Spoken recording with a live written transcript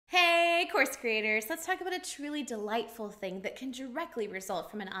course creators, let's talk about a truly delightful thing that can directly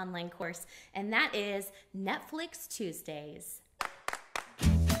result from an online course, and that is Netflix Tuesdays.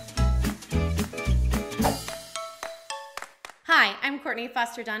 Hi, I'm Courtney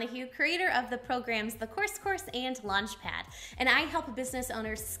Foster-Donahue, creator of the programs The Course and Launchpad, and I help business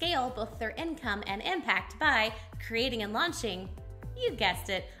owners scale both their income and impact by creating and launching, you guessed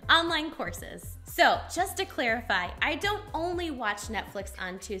it, online courses. So, just to clarify, I don't only watch Netflix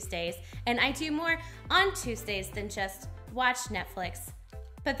on Tuesdays, and I do more on Tuesdays than just watch Netflix.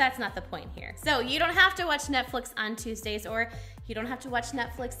 But that's not the point here. So you don't have to watch Netflix on Tuesdays, or you don't have to watch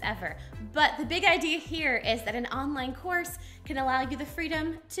Netflix ever. But the big idea here is that an online course can allow you the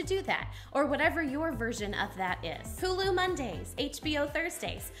freedom to do that, or whatever your version of that is. Hulu Mondays, HBO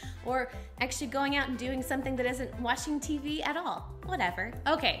Thursdays, or actually going out and doing something that isn't watching TV at all. Whatever.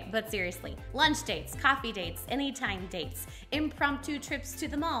 Okay, but seriously, lunch dates, coffee dates, anytime dates, impromptu trips to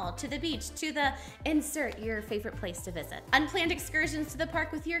the mall, to the beach, to the insert your favorite place to visit, unplanned excursions to the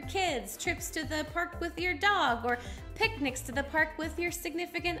park with your kids, trips to the park with your dog, or picnics to the park with your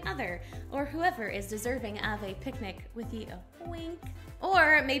significant other, or whoever is deserving of a picnic with you. Wink.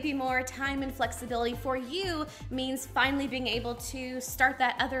 Or maybe more time and flexibility for you means finally being able to start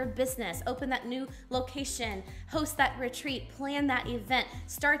that other business, open that new location, host that retreat, plan that event,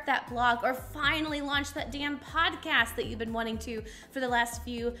 start that blog, or finally launch that damn podcast that you've been wanting to for the last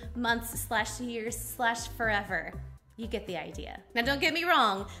few months / years / forever. You get the idea. Now don't get me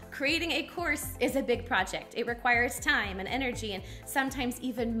wrong, creating a course is a big project. It requires time and energy and sometimes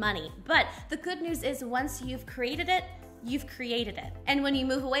even money. But the good news is once you've created it, you've created it. And when you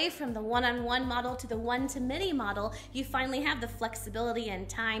move away from the one-on-one model to the one-to-many model, you finally have the flexibility and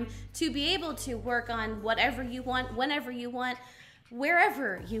time to be able to work on whatever you want, whenever you want,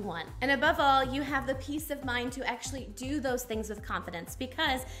 wherever you want. And above all, you have the peace of mind to actually do those things with confidence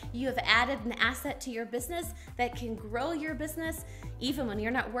because you have added an asset to your business that can grow your business even when you're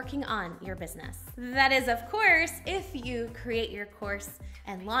not working on your business. That is, of course, if you create your course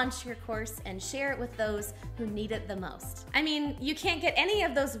and launch your course and share it with those who need it the most. I mean, you can't get any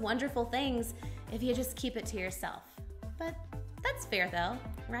of those wonderful things if you just keep it to yourself. But that's fair though,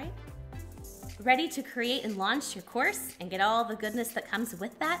 right? Ready to create and launch your course and get all the goodness that comes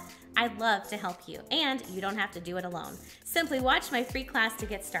with that? I'd love to help you, and you don't have to do it alone. Simply watch my free class to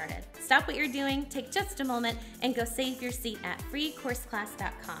get started. Stop what you're doing, take just a moment, and go save your seat at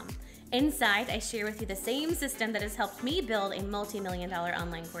freecourseclass.com. Inside, I share with you the same system that has helped me build a multi-million-dollar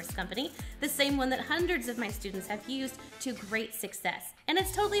online course company, the same one that hundreds of my students have used to great success. And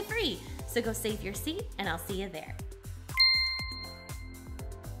it's totally free, so go save your seat, and I'll see you there.